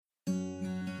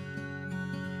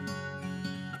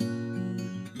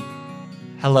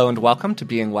Hello and welcome to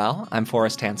Being Well. I'm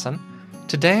Forrest Hansen.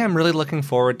 Today I'm really looking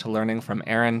forward to learning from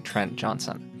Erin Trent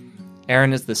Johnson.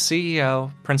 Erin is the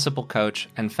CEO, principal coach,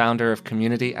 and founder of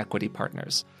Community Equity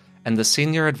Partners, and the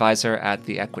senior advisor at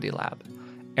the Equity Lab.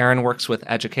 Erin works with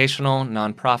educational,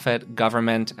 nonprofit,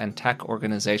 government, and tech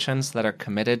organizations that are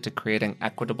committed to creating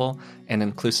equitable and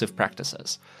inclusive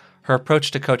practices. Her approach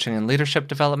to coaching and leadership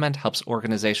development helps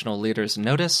organizational leaders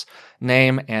notice,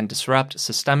 name, and disrupt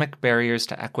systemic barriers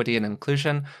to equity and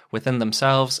inclusion within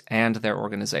themselves and their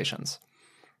organizations.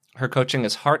 Her coaching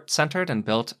is heart-centered and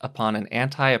built upon an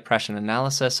anti-oppression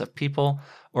analysis of people,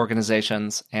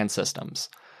 organizations, and systems.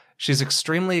 She's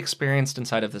extremely experienced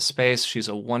inside of this space, she's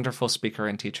a wonderful speaker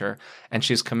and teacher, and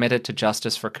she's committed to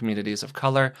justice for communities of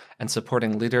color and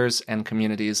supporting leaders and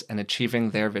communities in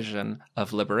achieving their vision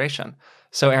of liberation.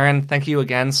 So Erin, thank you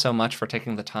again so much for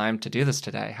taking the time to do this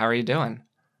today. How are you doing?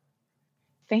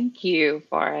 Thank you,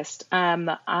 Forrest.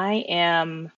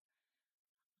 It's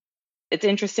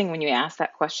interesting when you ask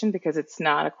that question because it's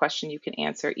not a question you can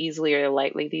answer easily or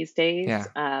lightly these days. Yeah.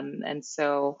 And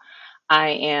so I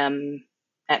am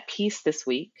at peace this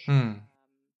week.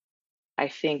 I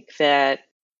think that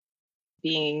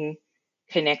being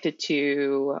connected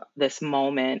to this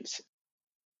moment,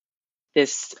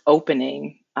 this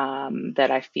opening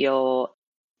that I feel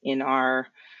in our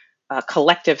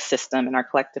collective system, in our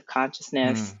collective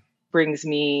consciousness, brings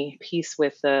me peace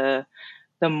with the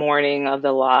mourning of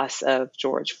the loss of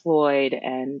George Floyd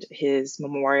and his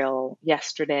memorial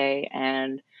yesterday,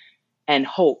 and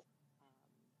hope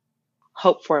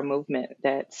for a movement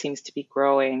that seems to be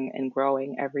growing and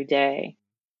growing every day.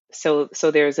 So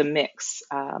there's a mix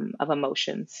of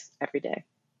emotions every day.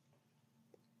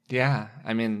 Yeah,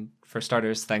 I mean, for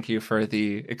starters, thank you for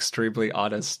the extremely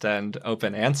honest and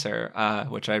open answer,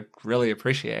 which I really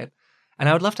appreciate. And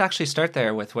I would love to actually start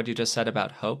there with what you just said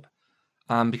about hope,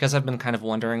 because I've been kind of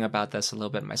wondering about this a little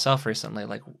bit myself recently.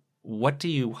 Like, what do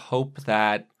you hope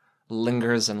that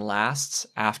lingers and lasts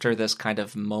after this kind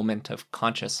of moment of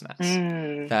consciousness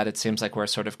that it seems like we're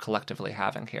sort of collectively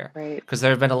having here? Right. Because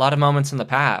there have been a lot of moments in the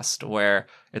past where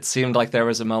it seemed like there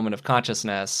was a moment of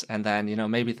consciousness and then,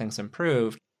 maybe things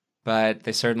improved, but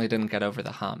they certainly didn't get over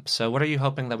the hump. So what are you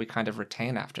hoping that we kind of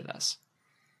retain after this?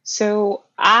 So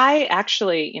I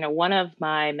actually, one of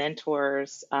my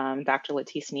mentors, Dr.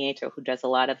 Leticia Nieto, who does a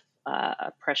lot of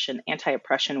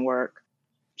anti-oppression work,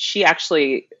 she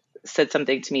actually said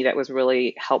something to me that was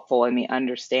really helpful in me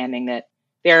understanding that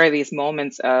there are these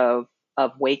moments of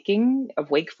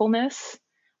wakefulness,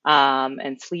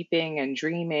 and sleeping and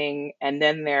dreaming, and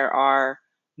then there are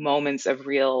moments of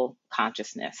real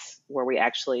consciousness where we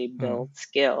actually build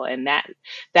skill. And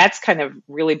that's kind of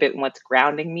really been what's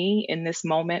grounding me in this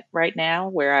moment right now,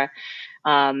 where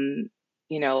I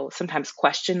sometimes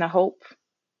question the hope.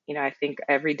 I think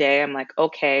every day I'm like,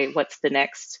 okay, what's the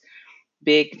next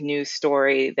big news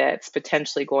story that's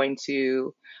potentially going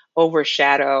to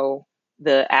overshadow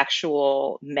the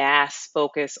actual mass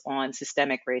focus on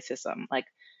systemic racism? Like,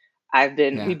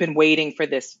 we've been waiting for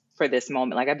this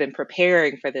moment. Like, I've been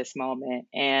preparing for this moment.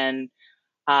 And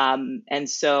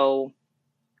so,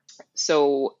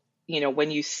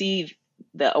 when you see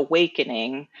the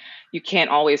awakening, you can't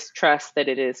always trust that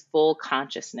it is full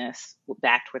consciousness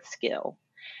backed with skill.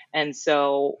 And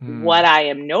so what I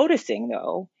am noticing,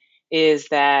 though, is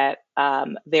that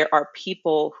there are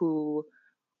people who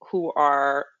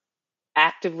are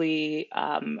actively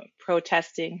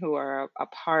protesting, who are a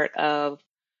part of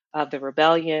the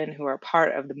rebellion, who are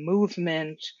part of the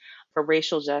movement for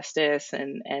racial justice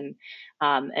and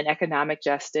economic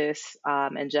justice,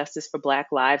 and justice for Black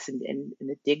lives, and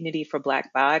the dignity for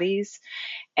Black bodies.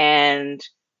 And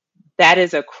that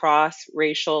is a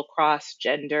cross-racial,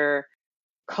 cross-gender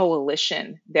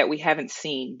coalition that we haven't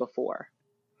seen before.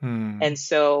 And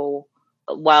so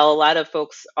while a lot of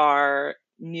folks are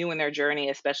new in their journey,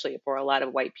 especially for a lot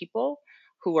of white people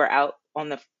who are out on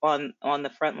the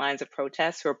front lines of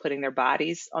protests, who are putting their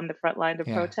bodies on the front line of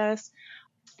protests,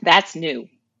 that's new.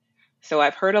 So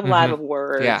I've heard a lot of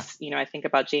words. I think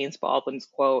about James Baldwin's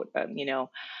quote,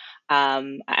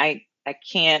 I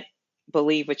can't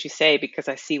believe what you say because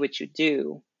I see what you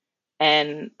do.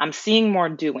 And I'm seeing more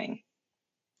doing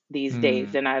these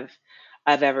days than I've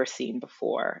ever seen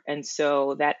before. And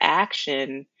so that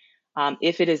action,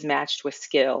 if it is matched with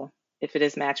skill, if it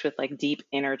is matched with like deep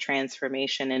inner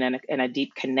transformation and a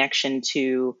deep connection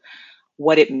to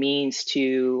what it means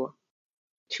to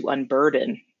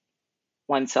unburden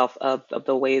oneself of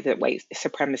the way that white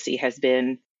supremacy has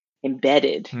been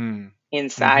embedded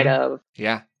inside of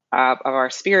our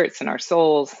spirits and our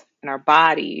souls and our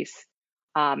bodies.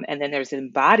 And then there's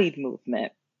embodied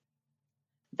movement.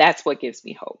 That's what gives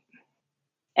me hope.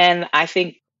 And I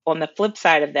think on the flip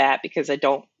side of that, because I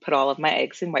don't put all of my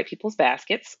eggs in white people's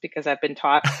baskets, because I've been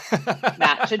taught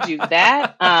not to do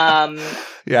that.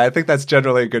 Yeah, I think that's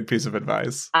generally a good piece of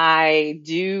advice. I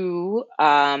do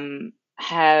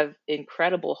have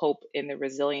incredible hope in the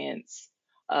resilience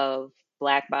of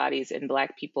Black bodies and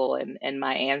Black people and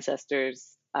my ancestors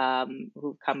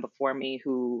who've come before me,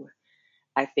 who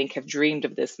I think have dreamed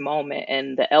of this moment,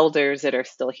 and the elders that are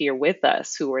still here with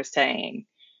us who are saying,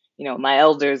 my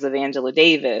elders of Angela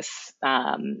Davis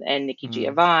and Nikki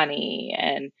Giovanni,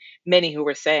 and many who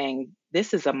were saying,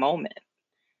 this is a moment.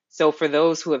 So for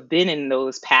those who have been in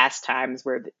those past times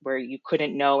where you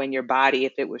couldn't know in your body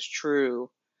if it was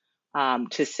true,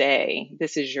 to say,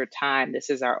 this is your time, this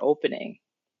is our opening.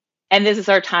 And this is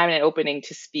our time and opening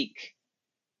to speak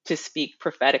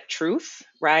prophetic truth,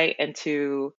 right? And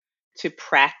to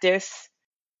practice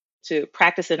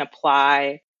and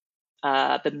apply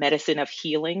the medicine of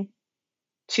healing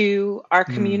to our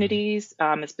communities,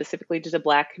 and specifically to the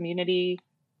Black community,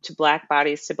 to Black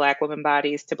bodies, to Black women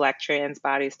bodies, to Black trans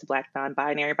bodies, to Black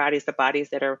non-binary bodies, the bodies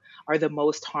that are the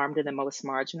most harmed and the most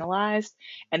marginalized,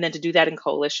 and then to do that in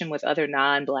coalition with other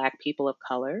non-Black people of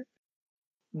color.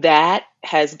 That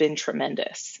has been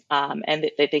tremendous,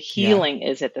 and the healing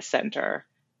is at the center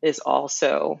is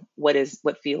also what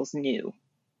feels new.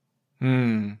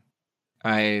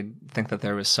 I think that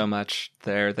there was so much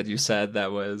there that you said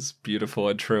that was beautiful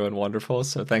and true and wonderful.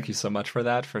 So thank you so much for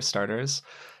that, for starters.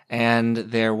 And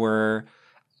there were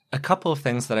a couple of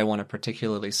things that I want to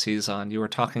particularly seize on. You were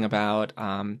talking about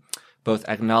both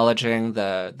acknowledging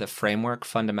the framework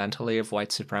fundamentally of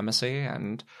white supremacy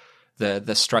and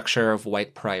the structure of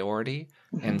white priority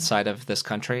inside of this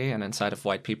country and inside of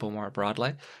white people more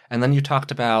broadly. And then you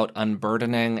talked about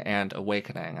unburdening and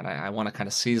awakening. And I want to kind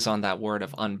of seize on that word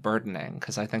of unburdening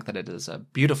because I think that it is a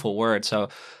beautiful word. So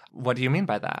what do you mean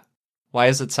by that? Why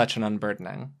is it such an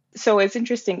unburdening? So it's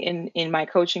interesting in my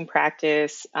coaching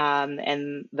practice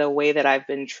and the way that I've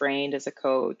been trained as a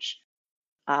coach.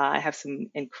 I have some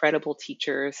incredible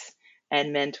teachers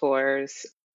and mentors.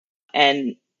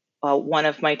 And one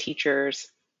of my teachers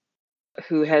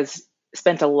who has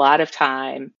spent a lot of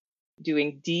time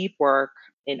doing deep work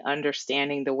in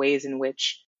understanding the ways in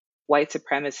which white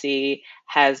supremacy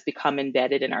has become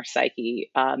embedded in our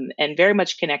psyche, and very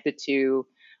much connected to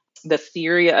the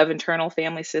theory of internal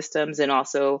family systems and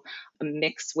also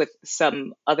mixed with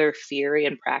some other theory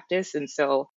and practice. And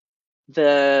so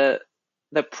the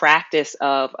practice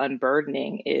of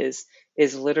unburdening is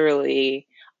literally,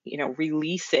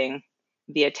 releasing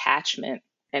the attachment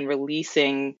and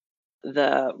releasing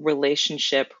the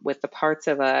relationship with the parts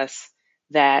of us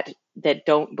that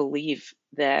don't believe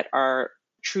that our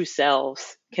true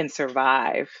selves can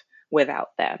survive without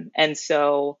them. And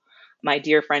so my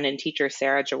dear friend and teacher,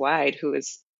 Sarah Jawide, who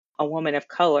is a woman of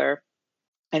color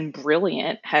and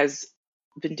brilliant, has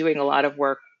been doing a lot of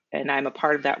work, and I'm a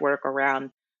part of that work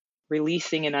around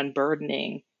releasing and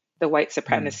unburdening the white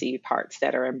supremacy parts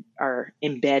that are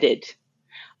embedded,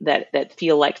 that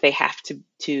feel like they have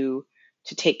to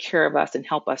take care of us and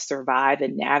help us survive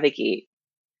and navigate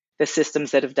the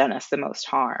systems that have done us the most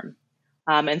harm.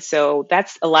 And so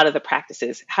that's a lot of the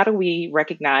practices. How do we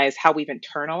recognize how we've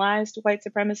internalized white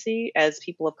supremacy as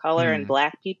people of color and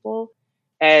Black people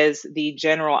as the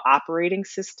general operating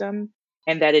system,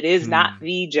 and that it is not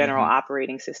the general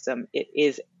operating system, it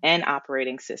is an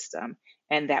operating system,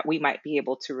 and that we might be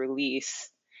able to release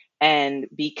and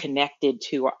be connected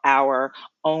to our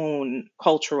own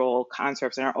cultural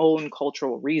concepts and our own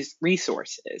cultural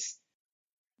resources.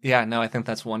 Yeah, no, I think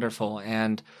that's wonderful.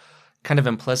 And kind of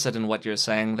implicit in what you're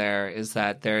saying there is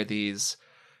that there are these,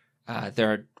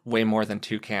 there are way more than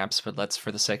two camps, but let's,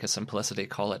 for the sake of simplicity,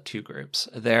 call it two groups.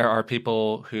 There are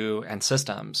people and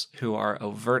systems who are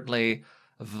overtly,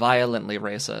 violently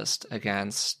racist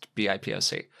against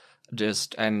BIPOC.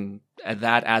 And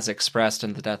that as expressed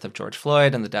in the death of George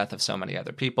Floyd and the death of so many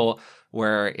other people,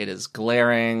 where it is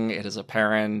glaring, it is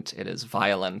apparent, it is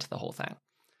violent, the whole thing.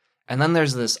 And then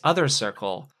there's this other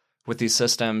circle with these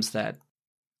systems that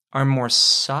are more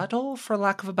subtle, for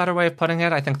lack of a better way of putting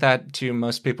it. I think that to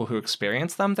most people who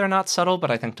experience them, they're not subtle,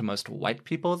 but I think to most white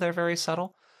people, they're very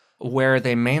subtle, where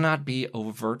they may not be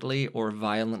overtly or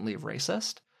violently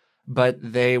racist, but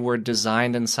they were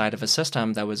designed inside of a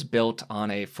system that was built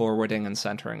on a forwarding and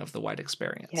centering of the white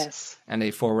experience. Yes. And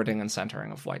a forwarding and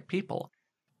centering of white people.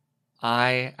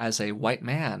 I, as a white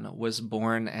man, was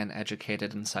born and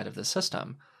educated inside of the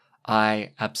system.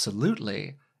 I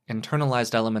absolutely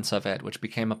internalized elements of it, which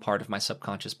became a part of my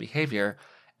subconscious behavior,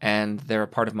 and they're a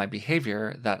part of my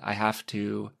behavior that I have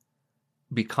to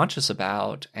be conscious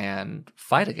about and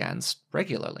fight against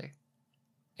regularly.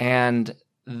 And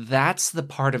that's the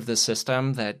part of the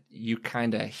system that you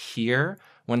kind of hear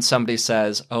when somebody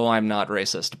says, "Oh, I'm not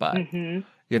racist, but." Mm-hmm.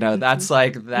 That's Mm-hmm.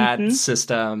 like that Mm-hmm.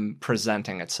 system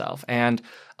presenting itself. And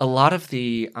a lot of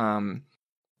the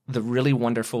really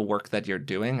wonderful work that you're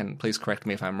doing, and please correct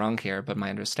me if I'm wrong here, but my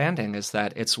understanding is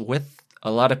that it's with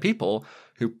a lot of people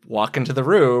who walk into the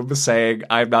room saying,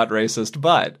 "I'm not racist,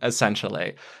 but,"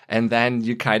 essentially. And then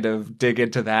you kind of dig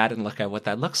into that and look at what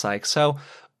that looks like. So,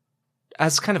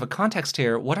 as kind of a context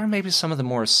here, what are maybe some of the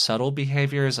more subtle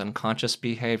behaviors, unconscious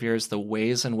behaviors, the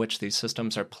ways in which these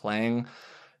systems are playing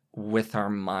with our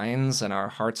minds and our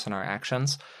hearts and our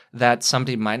actions that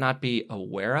somebody might not be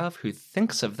aware of who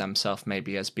thinks of themselves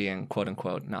maybe as being quote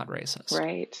unquote not racist?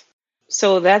 Right.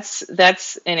 So that's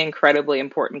an incredibly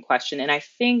important question. And I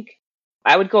think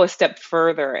I would go a step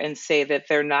further and say that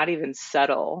they're not even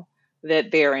subtle,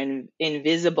 that they're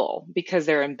invisible because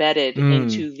they're embedded Mm,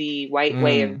 into the white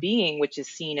way of mm, being, which is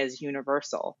seen as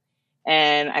universal.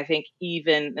 And I think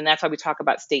and that's why we talk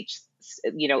about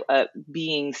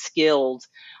being skilled,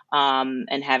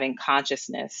 and having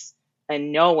consciousness and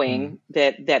mm, knowing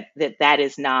that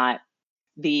is not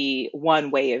the one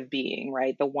way of being,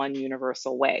 right? The one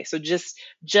universal way. So just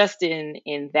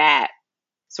in that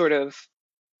sort of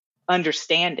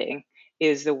understanding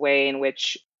is the way in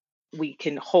which we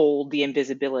can hold the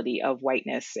invisibility of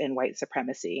whiteness and white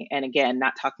supremacy. And again,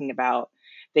 not talking about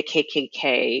the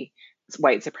KKK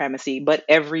white supremacy, but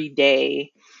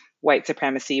everyday white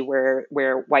supremacy where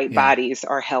white yeah. bodies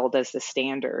are held as the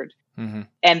standard. Hmm.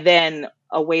 And then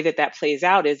a way that plays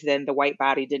out is then the white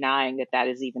body denying that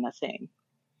is even a thing,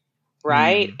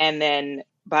 right? Mm, And then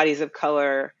bodies of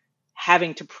color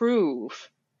having to prove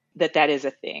that is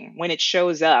a thing when it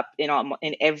shows up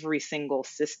in every single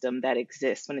system that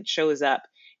exists, when it shows up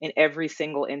in every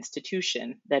single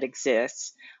institution that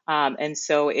exists. And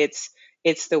so it's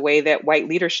the way that white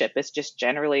leadership is just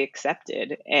generally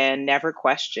accepted and never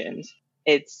questioned.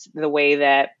 It's the way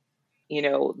that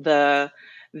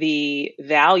the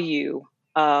value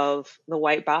of the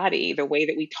white body, the way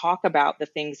that we talk about the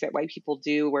things that white people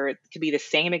do, where it could be the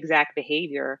same exact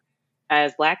behavior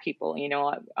as Black people.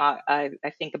 I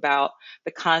think about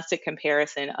the constant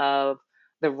comparison of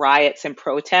the riots and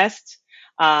protests,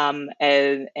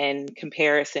 and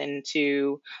comparison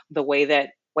to the way that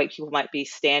white people might be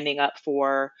standing up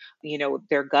for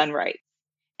their gun rights.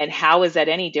 And how is that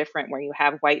any different where you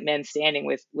have white men standing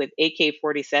with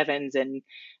AK-47s and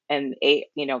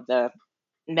the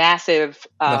massive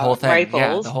the whole thing. Yeah, the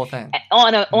rifles whole thing.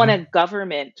 on Hmm. a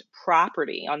government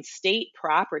property, on state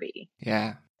property,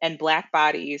 Yeah. and Black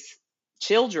bodies,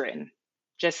 children,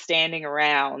 just standing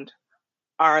around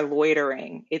are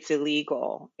loitering. It's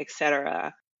illegal,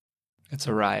 etc. It's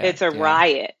a riot. It's a Yeah.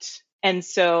 riot. And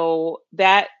so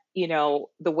that,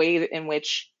 the way in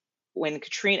which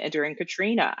during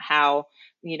Katrina, how,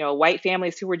 white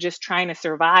families who were just trying to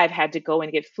survive had to go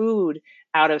and get food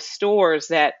out of stores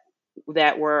that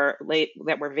were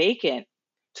vacant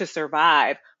to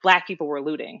survive. Black people were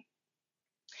looting.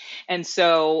 And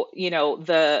so,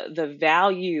 the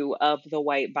value of the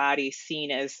white body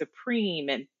seen as supreme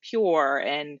and pure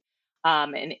and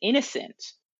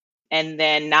innocent, and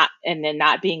then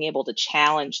not being able to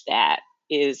challenge that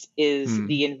is Mm,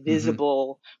 the hmm.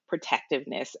 invisible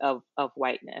protectiveness of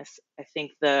whiteness. I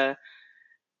think the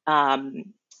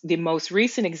most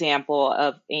recent example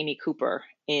of Amy Cooper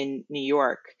in New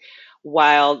York,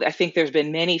 while I think there's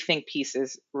been many think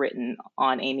pieces written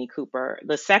on Amy Cooper,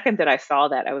 the second that I saw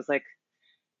that, I was like,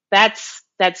 that's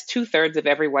two-thirds of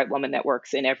every white woman that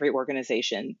works in every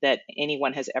organization that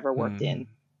anyone has ever worked in, Mm,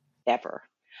 ever.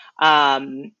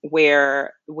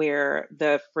 Where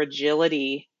the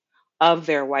fragility of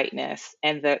their whiteness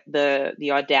and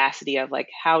the audacity of, like,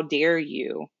 how dare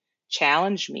you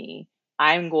challenge me?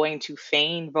 I'm going to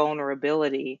feign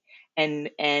vulnerability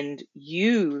and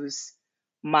use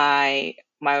my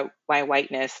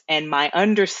whiteness and my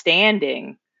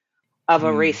understanding of a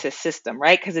mm. racist system,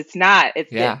 right? Because it's not,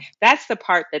 Yeah. that's the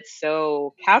part that's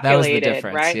so That was the calculated,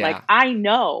 difference. right? Like, Yeah. I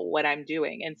know what I'm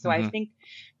doing. And so I Hmm. think,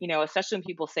 especially when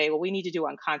people say, well, we need to do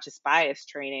unconscious bias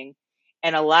training.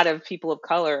 And a lot of people of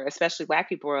color, especially Black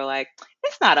people, are like,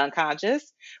 it's not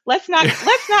unconscious. Let's not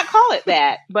call it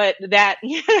that. But that,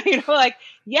 like,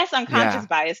 yes, unconscious Yeah.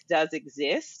 bias does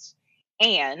exist.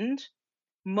 And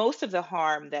most of the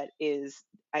harm that is,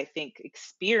 I think,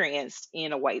 experienced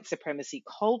in a white supremacy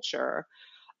culture,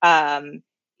 um,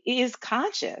 is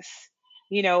conscious.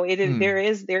 It is Mm,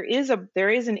 there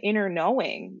is an inner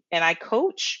knowing, and I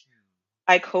coach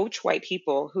I coach white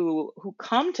people who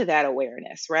come to that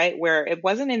awareness, right? Where it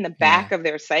wasn't in the back Yeah. of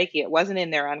their psyche, it wasn't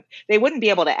in their they wouldn't be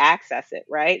able to access it,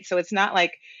 right? So it's not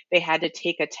like they had to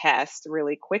take a test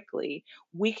really quickly.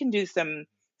 We can do some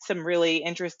really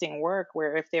interesting work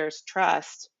where if there's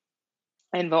trust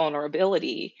and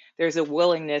vulnerability, there's a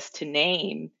willingness to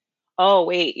name, oh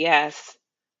wait, yes,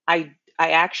 I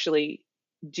actually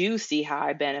do see how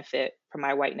I benefit from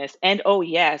my whiteness. And oh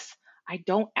yes, I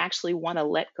don't actually want to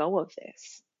let go of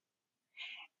this.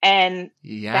 And that's the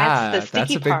Yeah, that's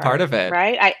sticky a big part part, of it.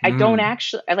 right? I don't Mm.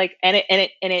 actually I like and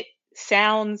it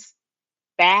sounds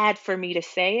bad for me to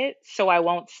say it, so I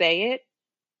won't say it,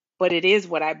 but it is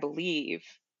what I believe.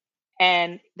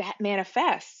 And that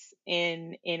manifests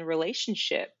in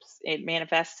relationships. It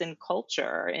manifests in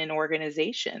culture, in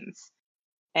organizations,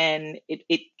 and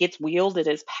it gets wielded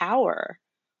as power.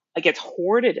 It gets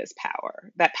hoarded as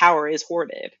power. That power is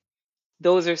hoarded.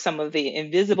 Those are some of the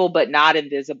invisible but not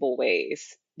invisible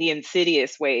ways, the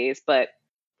insidious ways, but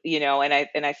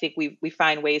and I think we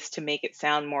find ways to make it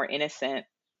sound more innocent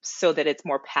so that it's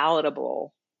more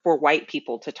palatable for white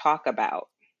people to talk about.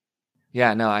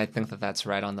 Yeah, no, I think that that's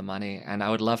right on the money. And I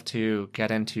would love to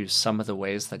get into some of the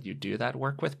ways that you do that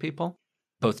work with people,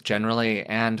 both generally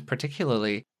and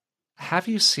particularly. Have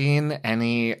you seen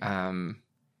any?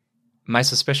 My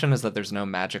suspicion is that there's no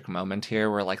magic moment here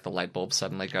where like the light bulb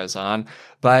suddenly goes on,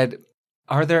 but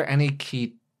are there any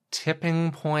key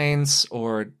tipping points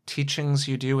or teachings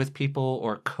you do with people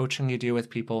or coaching you do with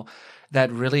people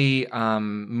that really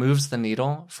moves the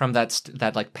needle from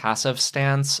that like passive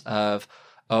stance of,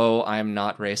 oh, I'm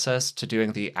not racist, to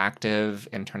doing the active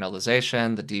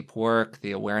internalization, the deep work,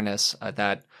 the awareness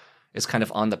that is kind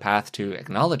of on the path to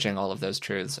acknowledging all of those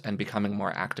truths and becoming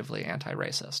more actively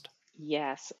anti-racist?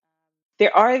 Yes,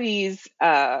 there are these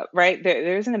right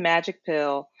there isn't a magic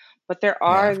pill, but there Yeah,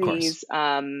 are of course.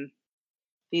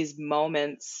 these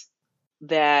moments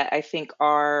that I think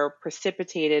are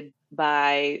precipitated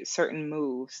by certain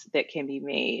moves that can be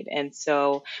made. And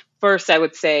so first I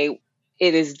would say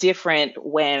it is different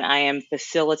when I am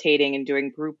facilitating and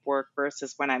doing group work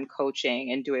versus when I'm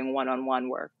coaching and doing one-on-one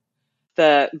work.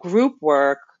 The group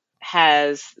work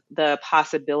has the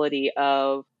possibility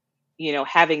of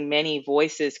having many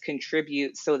voices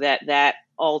contribute so that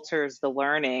alters the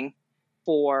learning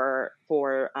for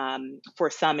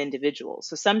some individuals.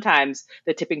 So sometimes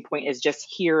the tipping point is just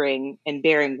hearing and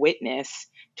bearing witness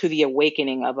to the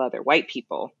awakening of other white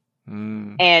people.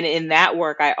 Mm. And in that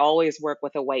work, I always work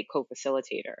with a white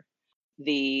co-facilitator.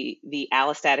 The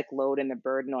allostatic load and the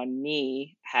burden on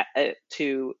me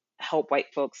to help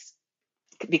white folks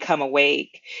become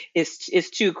awake is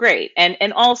too great.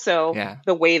 And also Yeah.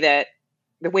 the way that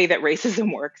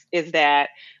racism works is that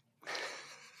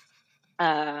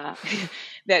uh,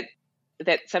 that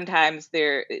that sometimes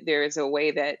there is a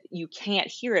way that you can't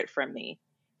hear it from me,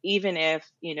 even if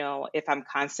I'm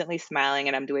constantly smiling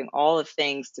and I'm doing all of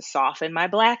things to soften my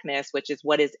blackness, which is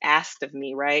what is asked of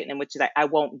me, right? And which is I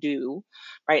won't do,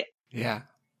 right? Yeah.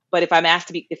 But if I'm asked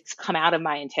to be, it's come out of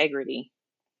my integrity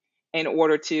in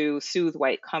order to soothe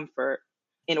white comfort,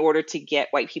 in order to get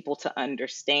white people to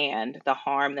understand the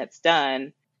harm that's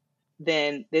done,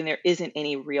 then there isn't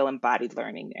any real embodied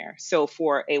learning there. So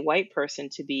for a white person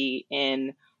to be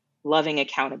in loving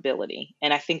accountability,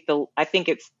 and I think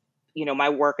it's my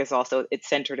work is also it's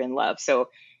centered in love. So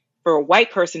for a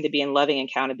white person to be in loving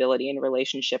accountability in a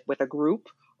relationship with a group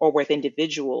or with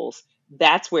individuals,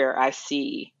 that's where I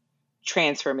see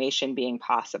transformation being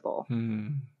possible. Hmm.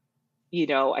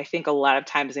 I think a lot of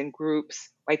times in groups,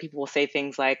 white people will say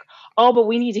things like, oh, but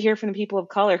we need to hear from the people of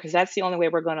color because that's the only way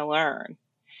we're going to learn.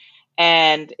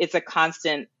 And it's a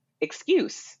constant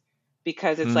excuse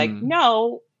because it's like, Hmm.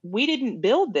 no, we didn't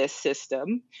build this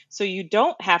system. So you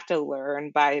don't have to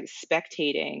learn by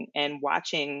spectating and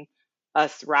watching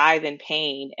us writhe in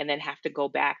pain and then have to go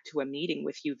back to a meeting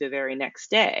with you the very next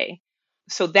day.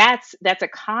 So that's a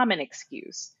common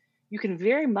excuse. You can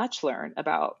very much learn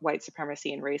about white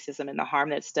supremacy and racism and the harm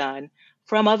that's done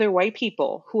from other white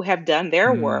people who have done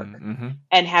their work Hmm. Mm-hmm.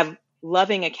 and have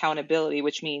loving accountability,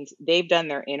 which means they've done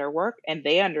their inner work and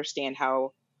they understand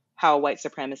how white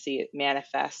supremacy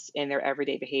manifests in their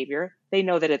everyday behavior. They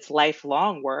know that it's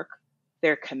lifelong work.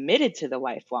 They're committed to the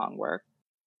lifelong work.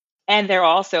 And they're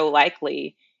also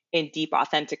likely in deep,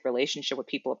 authentic relationship with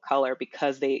people of color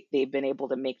because they've been able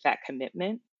to make that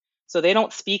commitment. So they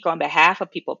don't speak on behalf of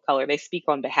people of color, they speak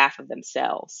on behalf of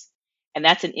themselves. And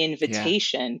that's an Yeah.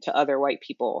 invitation to other white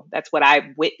people. That's what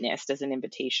I witnessed as an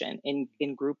invitation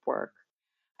in group work.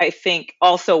 I think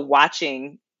also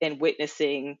watching and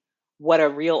witnessing what a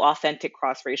real authentic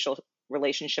cross racial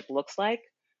relationship looks like.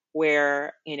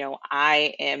 where,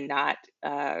 I am not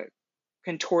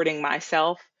contorting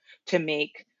myself to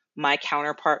make my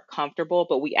counterpart comfortable,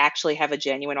 but we actually have a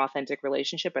genuine, authentic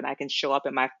relationship, and I can show up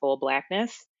in my full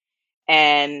Blackness,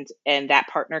 and that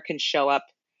partner can show up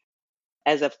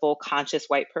as a full conscious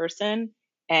white person,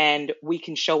 and we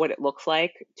can show what it looks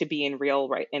like to be in real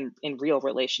right in real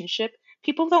relationship.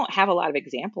 People don't have a lot of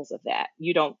examples of that.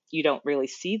 You don't really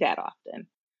see that often.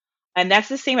 And that's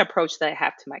the same approach that I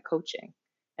have to my coaching.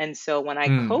 And so when I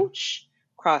Mm. coach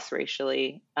cross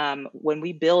racially, when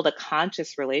we build a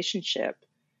conscious relationship,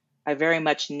 I very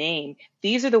much name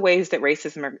these are the ways that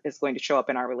racism is going to show up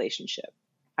in our relationship.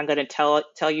 I'm going to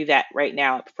tell you that right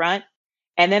now up front.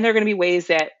 And then there are going to be ways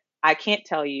that I can't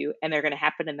tell you, and they're going to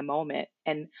happen in the moment.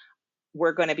 And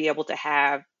we're going to be able to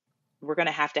have, we're going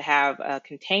to have a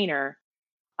container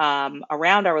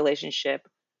around our relationship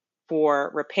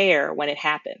for repair when it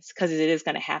happens, because it is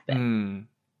going to happen.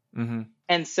 Mm. Mm-hmm.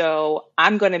 And so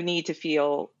I'm going to need to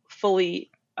feel fully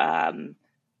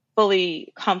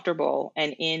comfortable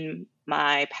and in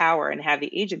my power and have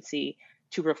the agency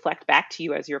to reflect back to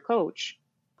you as your coach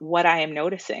what I'm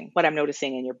noticing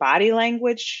in your body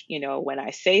language, when I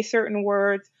say certain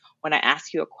words, when I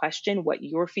ask you a question, what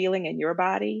you're feeling in your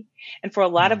body. And for a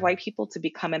lot of Mm. white people to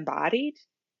become embodied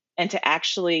and to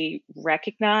actually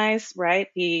recognize, right,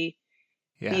 the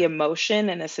Yeah. emotion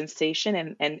and the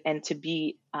sensation, and to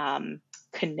be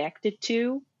connected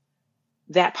to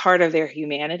that part of their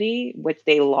humanity, which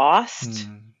they lost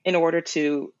Mm. in order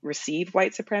to receive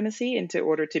white supremacy, and to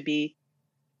order to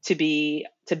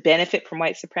benefit from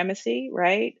white supremacy,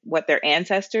 right? What their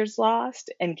ancestors lost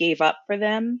and gave up for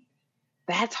them.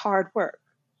 That's hard work.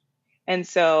 And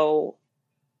so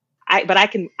I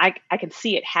can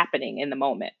see it happening in the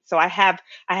moment. So I have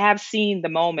seen the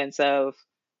moments of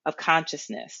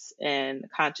consciousness and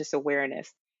conscious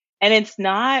awareness. And it's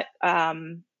not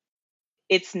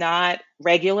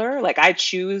regular. Like, I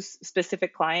choose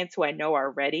specific clients who I know who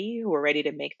are ready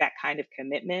to make that kind of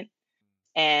commitment,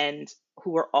 and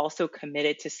who are also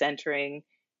committed to centering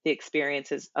the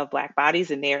experiences of Black bodies,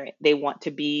 and they want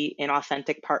to be in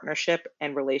authentic partnership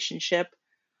and relationship,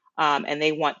 and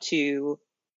they want to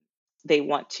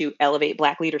elevate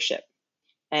Black leadership.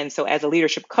 And so, as a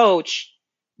leadership coach,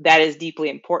 that is deeply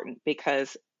important,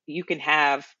 because you can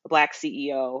have a Black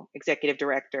CEO, executive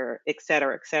director, et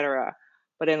cetera,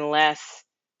 but unless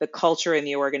the culture in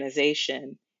the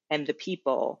organization and the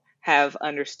people have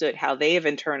understood how they have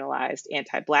internalized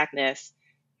anti-Blackness,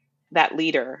 that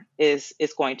leader is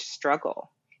going to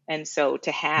struggle. And so,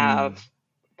 to have Mm.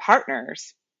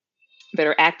 partners that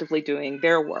are actively doing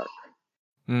their work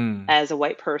Mm. as a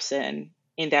white person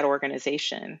in that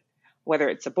organization, whether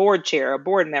it's a board chair, a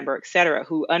board member, et cetera,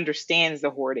 who understands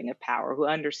the hoarding of power, who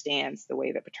understands the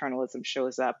way that paternalism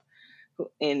shows up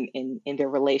in their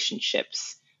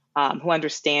relationships, who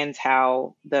understands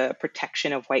how the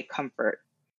protection of white comfort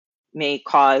may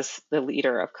cause the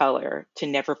leader of color to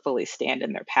never fully stand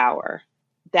in their power.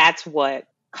 That's what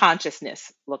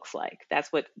consciousness looks like. That's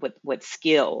what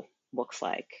skill looks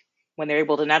like, when they're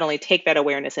able to not only take that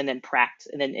awareness and then practice,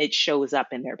 and then it shows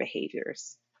up in their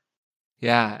behaviors.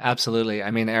 Yeah, absolutely.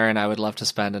 I mean, Erin, I would love to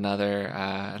spend another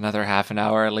half an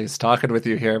hour at least talking with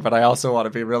you here, but I also want to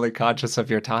be really conscious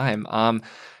of your time.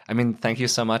 I mean, thank you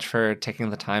so much for taking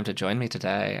the time to join me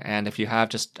today. And if you have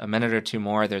just a minute or two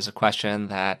more, there's a question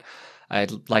that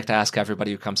I'd like to ask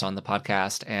everybody who comes on the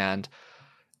podcast. And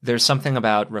there's something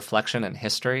about reflection and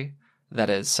history that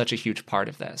is such a huge part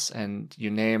of this. And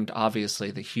you named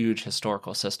obviously the huge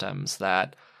historical systems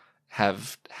that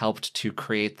have helped to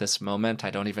create this moment.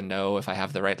 I don't even know if I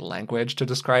have the right language to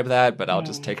describe that, but I'll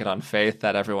just Mm. take it on faith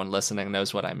that everyone listening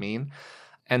knows what I mean.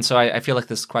 And so I feel like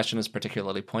this question is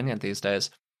particularly poignant these days.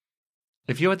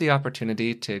 If you had the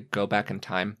opportunity to go back in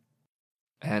time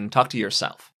and talk to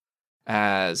yourself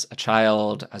as a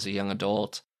child, as a young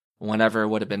adult, whenever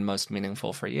would have been most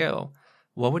meaningful for you,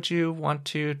 what would you want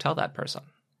to tell that person?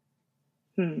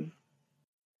 Hmm.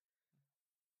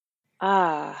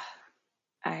 Ah,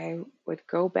 I would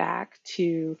go back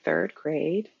to third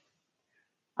grade,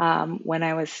 when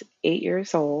I was 8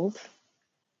 years old,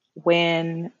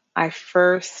 when I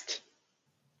first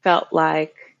felt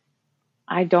like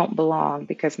I don't belong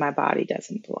because my body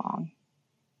doesn't belong.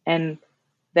 And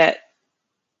that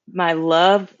my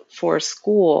love for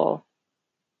school,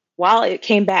 while it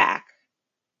came back,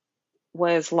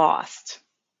 was lost,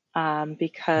 Hmm.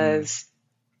 because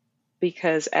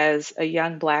as a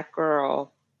young Black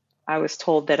girl, I was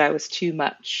told that I was too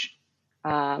much,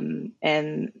 and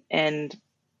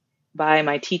by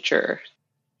my teacher,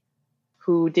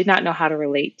 who did not know how to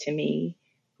relate to me,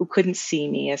 who couldn't see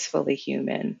me as fully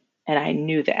human. And I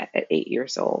knew that at 8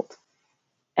 years old.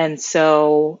 And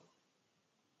so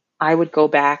I would go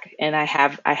back, and I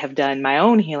have done my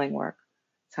own healing work.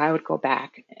 So I would go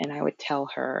back and I would tell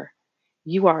her,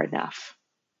 you are enough.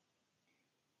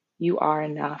 You are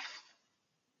enough.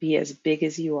 Be as big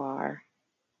as you are.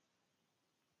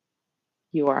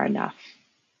 You are enough.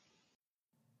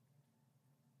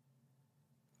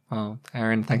 Well,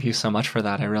 Erin, thank you so much for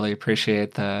that. I really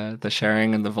appreciate the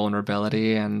sharing and the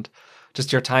vulnerability and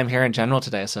just your time here in general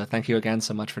today. So thank you again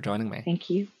so much for joining me. Thank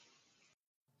you.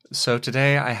 So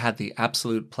today I had the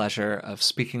absolute pleasure of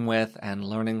speaking with and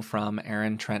learning from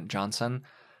Erin Trent Johnson.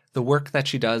 The work that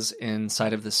she does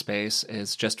inside of this space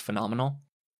is just phenomenal.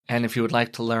 And if you would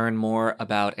like to learn more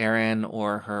about Erin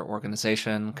or her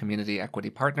organization, Community Equity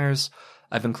Partners,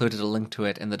 I've included a link to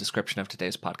it in the description of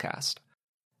today's podcast.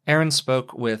 Erin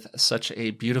spoke with such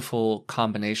a beautiful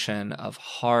combination of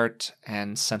heart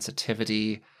and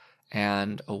sensitivity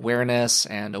and awareness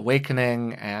and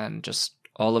awakening and just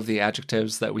all of the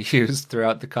adjectives that we used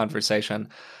throughout the conversation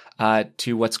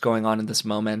to what's going on in this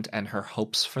moment and her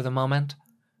hopes for the moment.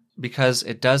 Because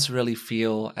it does really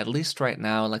feel, at least right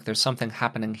now, like there's something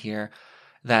happening here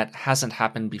that hasn't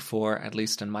happened before, at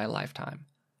least in my lifetime.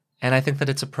 And I think that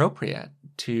it's appropriate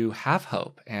to have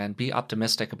hope and be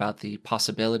optimistic about the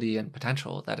possibility and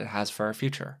potential that it has for our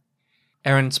future.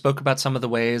 Erin spoke about some of the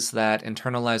ways that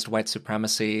internalized white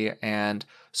supremacy and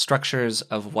structures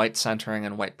of white centering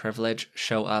and white privilege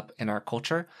show up in our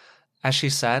culture. As she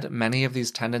said, many of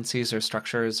these tendencies or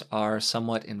structures are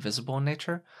somewhat invisible in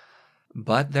nature,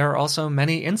 but there are also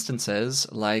many instances,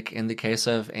 like in the case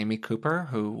of Amy Cooper,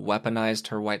 who weaponized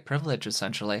her white privilege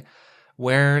essentially,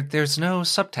 where there's no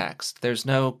subtext, there's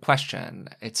no question.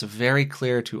 It's very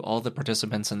clear to all the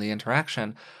participants in the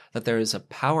interaction that there is a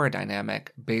power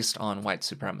dynamic based on white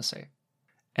supremacy.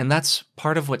 And that's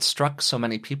part of what struck so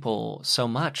many people so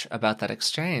much about that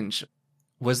exchange,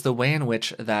 was the way in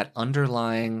which that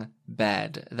underlying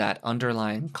bed, that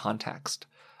underlying context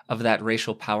of that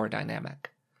racial power dynamic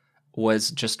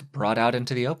was just brought out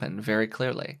into the open very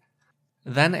clearly.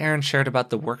 Then Erin shared about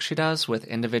the work she does with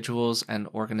individuals and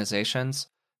organizations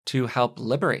to help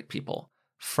liberate people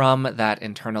from that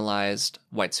internalized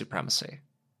white supremacy.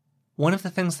 One of the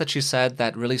things that she said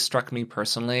that really struck me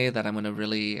personally, that I'm going to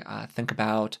really think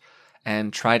about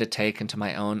and try to take into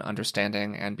my own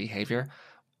understanding and behavior,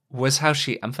 was how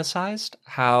she emphasized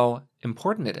how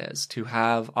important it is to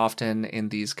have, often in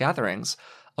these gatherings,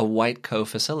 a white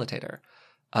co-facilitator.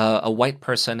 A white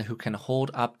person who can hold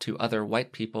up to other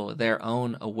white people their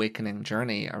own awakening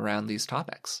journey around these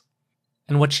topics.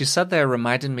 And what she said there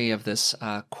reminded me of this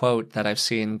quote that I've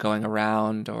seen going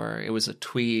around, or it was a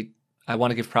tweet. I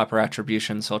want to give proper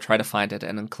attribution, so I'll try to find it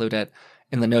and include it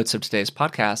in the notes of today's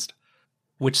podcast,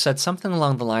 which said something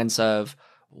along the lines of,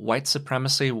 white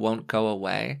supremacy won't go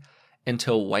away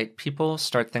until white people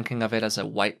start thinking of it as a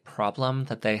white problem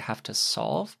that they have to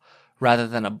solve, rather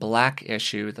than a black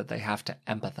issue that they have to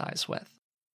empathize with.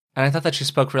 And I thought that she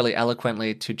spoke really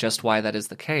eloquently to just why that is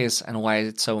the case and why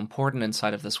it's so important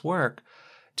inside of this work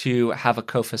to have a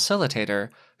co-facilitator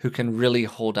who can really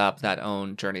hold up that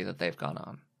own journey that they've gone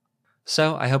on.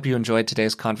 So I hope you enjoyed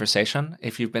today's conversation.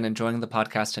 If you've been enjoying the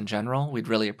podcast in general, we'd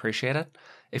really appreciate it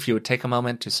if you would take a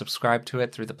moment to subscribe to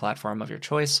it through the platform of your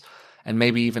choice and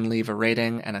maybe even leave a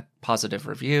rating and a positive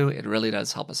review. It really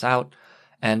does help us out.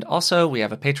 And also, we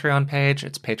have a Patreon page.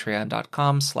 It's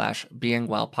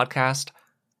patreon.com/beingwellpodcast.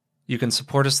 You can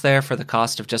support us there for the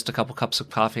cost of just a couple cups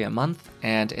of coffee a month,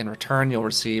 and in return, you'll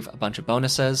receive a bunch of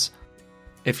bonuses.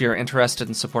 If you're interested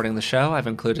in supporting the show, I've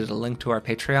included a link to our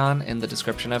Patreon in the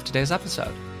description of today's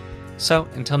episode. So,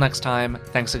 until next time,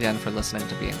 thanks again for listening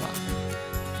to Being Well.